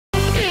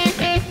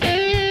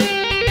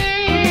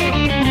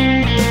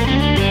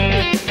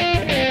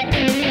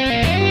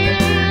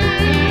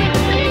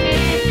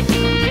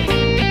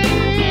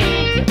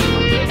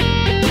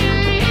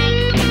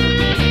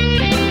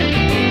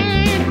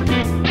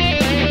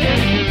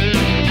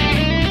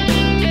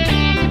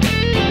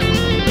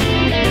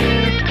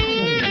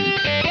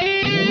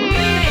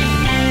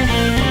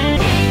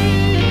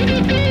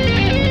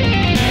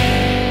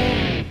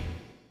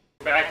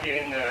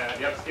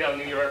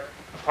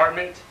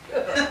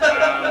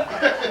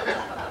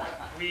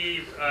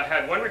We've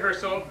had one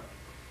rehearsal, a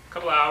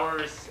couple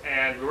hours,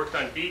 and we worked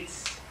on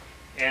beats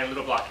and a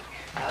little blocking.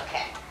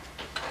 Okay.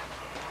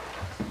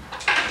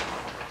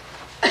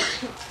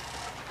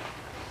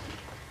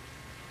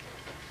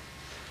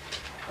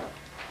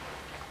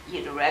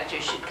 You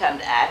directors should come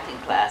to acting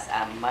class.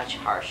 I'm much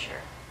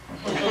harsher.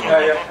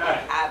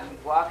 I'm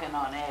walking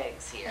on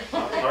eggs here.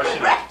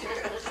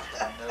 Directors.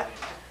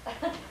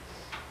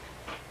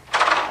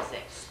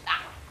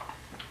 Stop.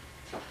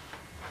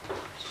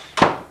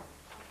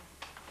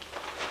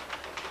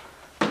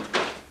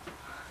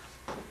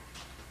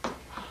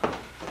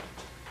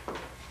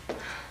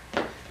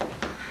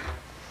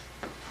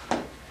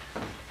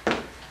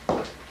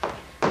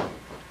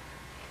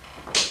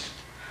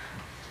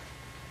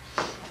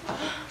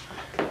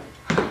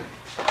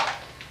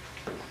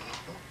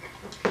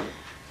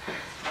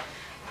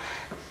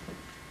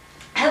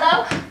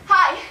 Hello?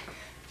 Hi.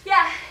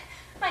 Yeah,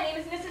 my name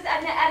is Mrs.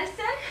 Edna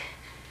Edison.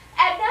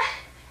 Edna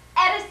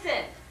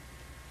Edison.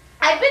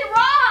 I've been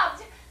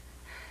robbed!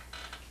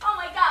 Oh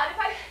my God, if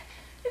I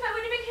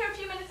would have been here a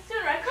few minutes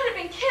sooner, I could have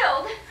been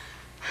killed.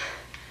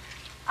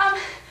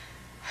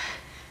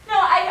 No,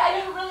 I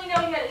don't really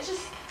know yet. It's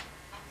just,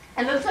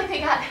 it looks like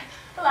they got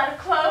a lot of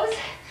clothes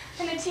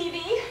and a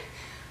TV.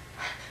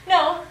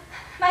 No,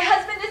 my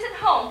husband isn't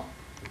home.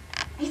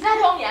 He's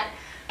not home yet.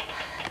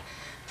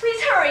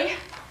 Please hurry.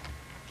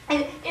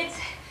 It's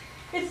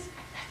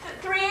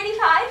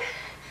 385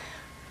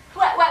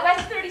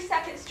 West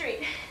 32nd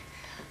Street.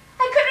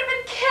 I could have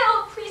been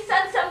killed. Please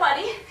send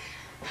somebody.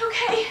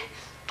 Okay.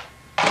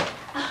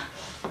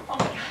 Oh my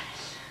God.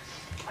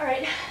 All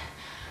right.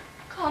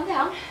 Calm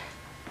down.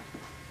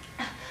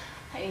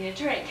 I need a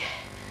drink.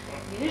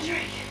 I need a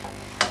drink.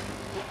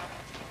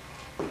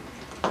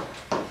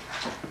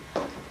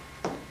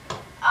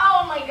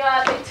 Oh my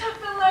God, they took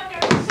the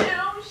liquor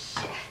too.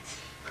 Shit.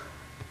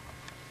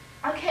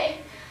 Okay.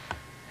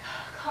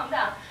 Calm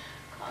down.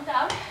 Calm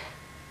down.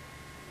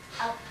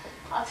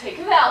 I'll take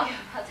a Valium.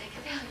 I'll take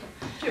a Valium.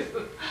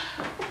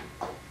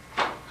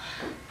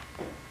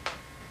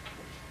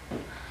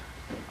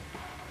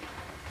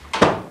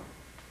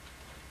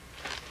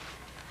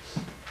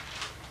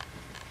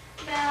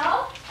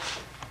 Mel?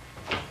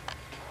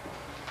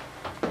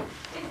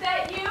 Is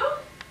that you?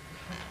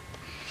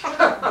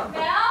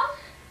 Mel?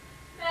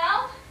 Mel?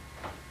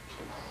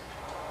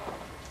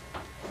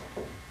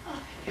 Oh,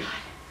 thank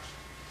God.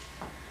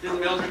 Did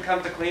Mildred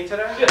come to clean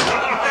today?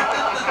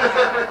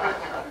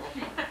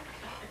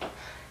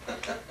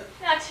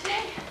 Not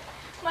today.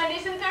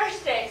 Mondays and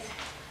Thursdays.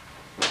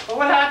 Well,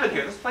 what happened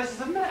here? This place is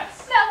a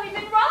mess. Mel, we've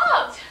been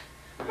robbed.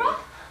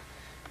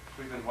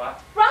 We've been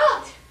what?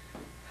 Robbed.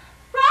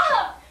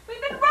 Robbed.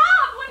 We've been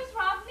robbed. What does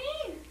robbed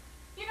mean?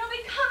 You know,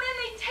 they come in,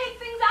 they take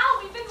things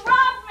out. We've been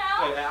robbed,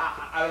 Mel. Wait,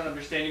 I don't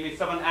understand. You mean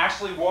someone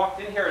actually walked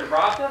in here and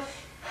robbed us?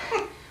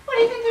 What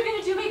do you think they're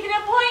going to do? Make an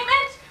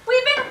appointment?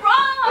 We've been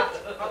robbed.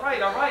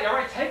 All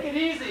right. Take it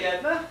easy,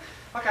 Edna.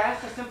 Look, I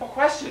asked a simple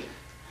question.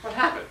 What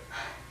happened?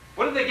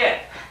 What did they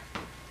get?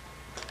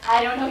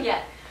 I don't know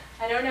yet.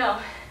 I don't know.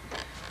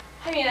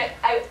 I mean,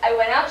 I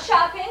went out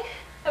shopping.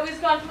 I was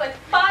gone for like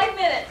 5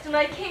 minutes, and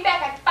when I came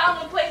back, I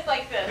found a place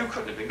like this. You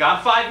couldn't have been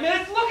gone 5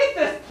 minutes. Look at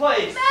this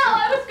place. Mel,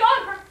 I was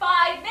gone for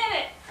 5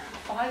 minutes.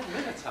 5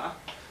 minutes, huh?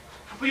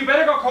 Well, you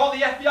better go call the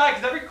FBI,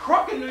 because every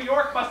crook in New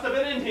York must have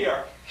been in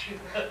here.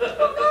 Well, no,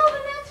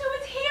 but that's who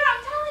was here.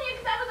 I'm telling you,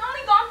 because I was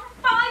only gone for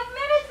 5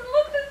 minutes, and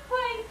look at this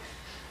place.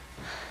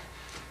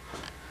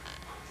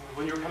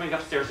 When you were coming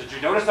upstairs, did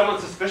you notice someone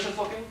suspicious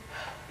looking?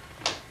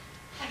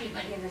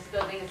 Everybody in this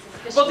building is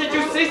suspicious. Well, did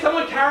you see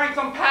someone carrying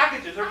some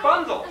packages or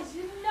bundles? I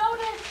didn't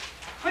notice.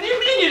 What do you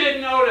mean you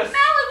didn't notice?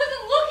 Mel, I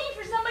wasn't looking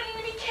for somebody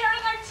to be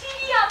carrying our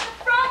TV out the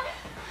front.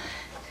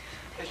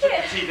 They took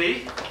the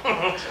TV?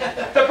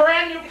 The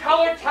brand new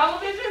color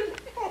television?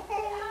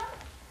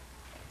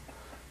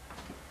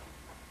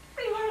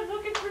 We were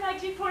looking for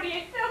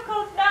 1948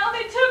 vehicles. Now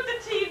they took the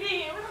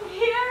TV. It was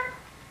here.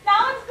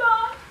 Now it's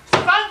gone.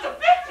 Sons of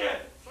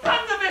bitches!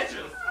 Sons of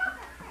bitches!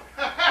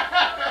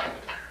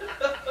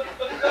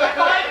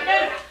 5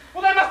 minutes!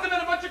 Well, there must have been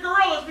a bunch of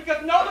gorillas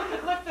because no one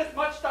could lift this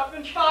much stuff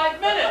in 5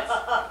 minutes.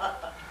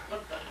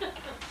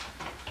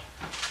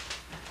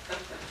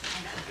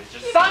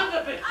 Sons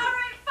of bitches! All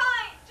right,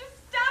 fine. Just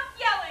stop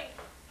yelling.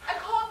 I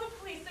called the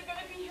police. They're going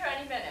to be here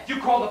any minute. You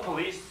called the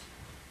police?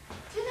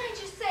 Didn't I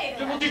just say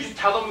that? Did you just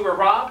tell them we were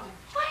robbed?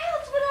 Why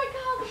else would I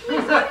call the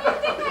police? What do you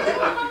think I do?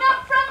 I'm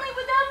not friendly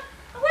with them.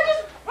 What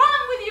is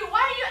wrong with you?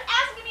 Why are you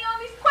asking me all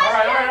these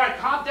questions? All right.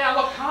 Calm down.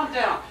 Look, calm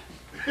down.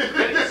 You're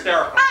getting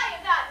hysterical. I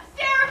am not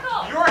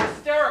hysterical. You're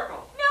hysterical.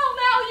 No,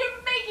 Mel,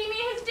 you're making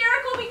me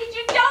hysterical because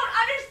you don't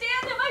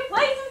understand that my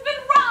place has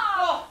been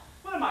robbed. Oh,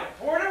 what am I, a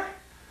porter?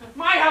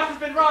 My house has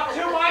been robbed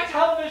too. My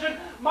television,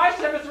 my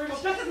chemistry was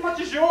just as much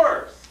as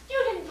yours.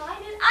 You didn't find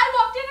it. I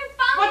walked in and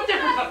found it. What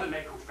difference does it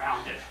make who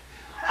found it?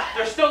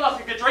 There's still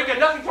nothing to drink and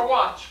nothing to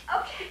watch.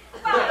 Okay,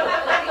 fine.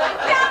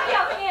 Stop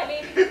yelling at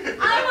me.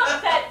 I'm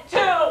upset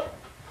too.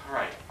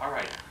 All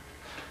right.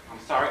 I'm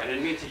sorry, I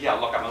didn't mean to yell.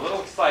 Look, I'm a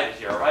little excited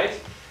here, all right?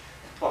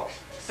 Look,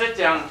 sit sit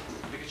down.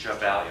 Let me get you a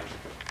Valium.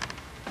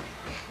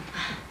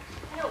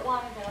 I don't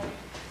want a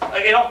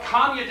Valium. It'll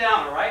calm you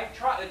down, all right?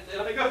 Try.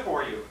 It'll be good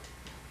for you.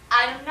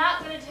 I'm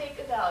not going to take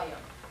a Valium.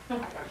 Why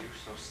are you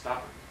so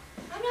stubborn?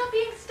 I'm not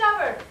being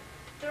stubborn.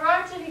 There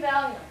aren't any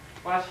Valium.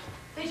 What?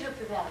 They took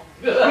the Valium.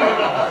 The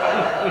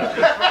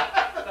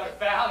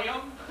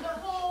Valium? The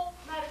whole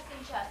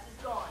medicine chest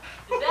is gone.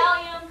 The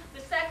Valium,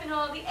 the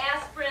Seconal, the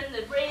aspirin,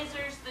 the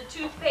razors, the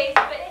toothpaste.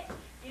 But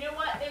you know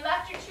what? They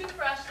left your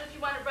toothbrush, so if you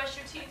want to brush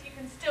your teeth, you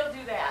can still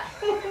do that.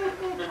 I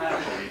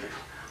don't believe it.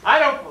 I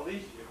don't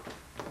believe you.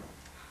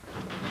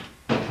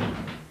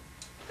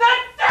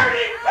 That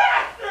dirty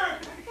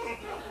bastard!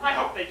 I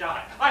hope they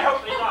die. I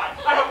hope they die.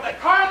 I hope the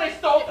car they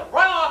stole to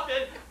run off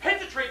in,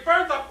 hits a tree,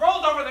 burns up,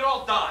 rolls over, and they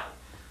all die.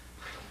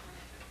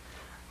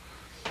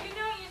 You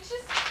know, you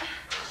just...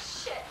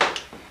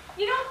 Shit.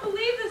 You don't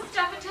believe this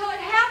stuff until it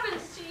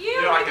happens to you.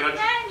 You know, I can Even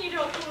then, you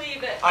don't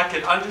believe it. I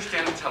can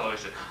understand the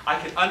television. I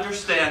can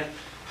understand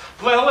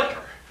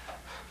liquor.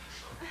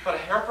 But a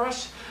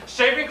hairbrush?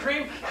 Shaving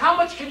cream? How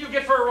much can you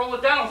get for a roll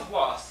of dental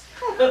floss?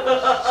 They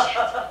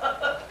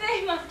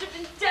must have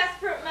been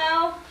desperate,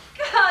 Mel.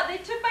 God, they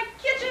took my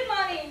kitchen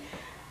money.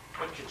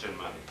 What kitchen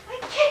money? My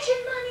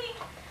kitchen money.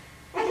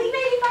 I leave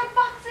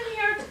 $85 in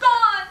here. It's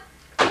gone.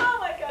 Oh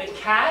my God. In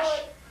cash?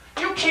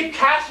 You keep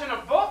cash in a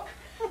book?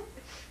 I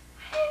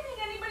didn't think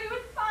anybody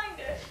would find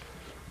it.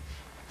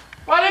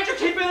 Why don't you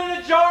keep it in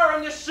a jar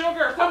in the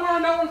sugar, somewhere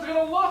no one's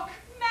gonna look?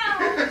 Mel,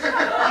 come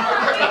on.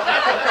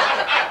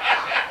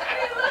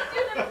 We looked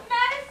in the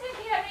medicine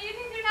cabinet. You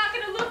think they're not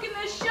going to look in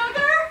the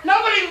sugar?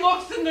 Nobody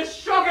looks in the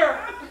sugar.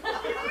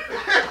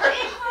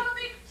 Oh,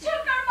 they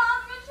took our mom.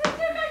 They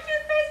took our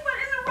toothpaste. What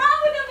is wrong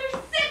with them? They're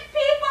sick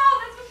people.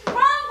 That's what's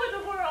wrong with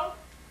the world.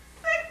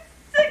 Sick,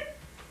 sick,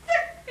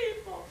 sick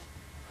people.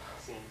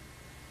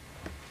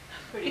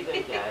 Pretty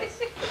good, guys.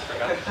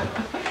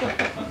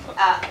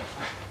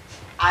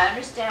 I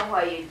understand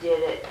why you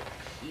did it.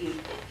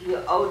 You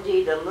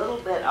OD'd a little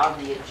bit on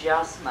the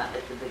adjustment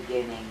at the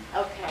beginning.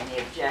 Okay. And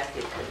the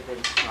objective could have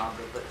been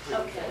stronger, but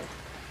pretty Okay. good.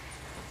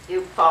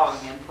 You're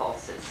following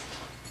impulses.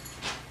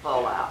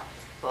 Full out,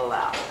 full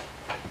out.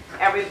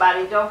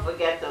 Everybody, don't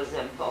forget those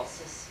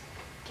impulses.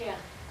 Yeah.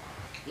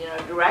 You know,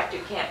 a director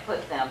can't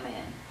put them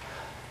in.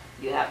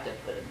 You have to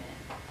put them in.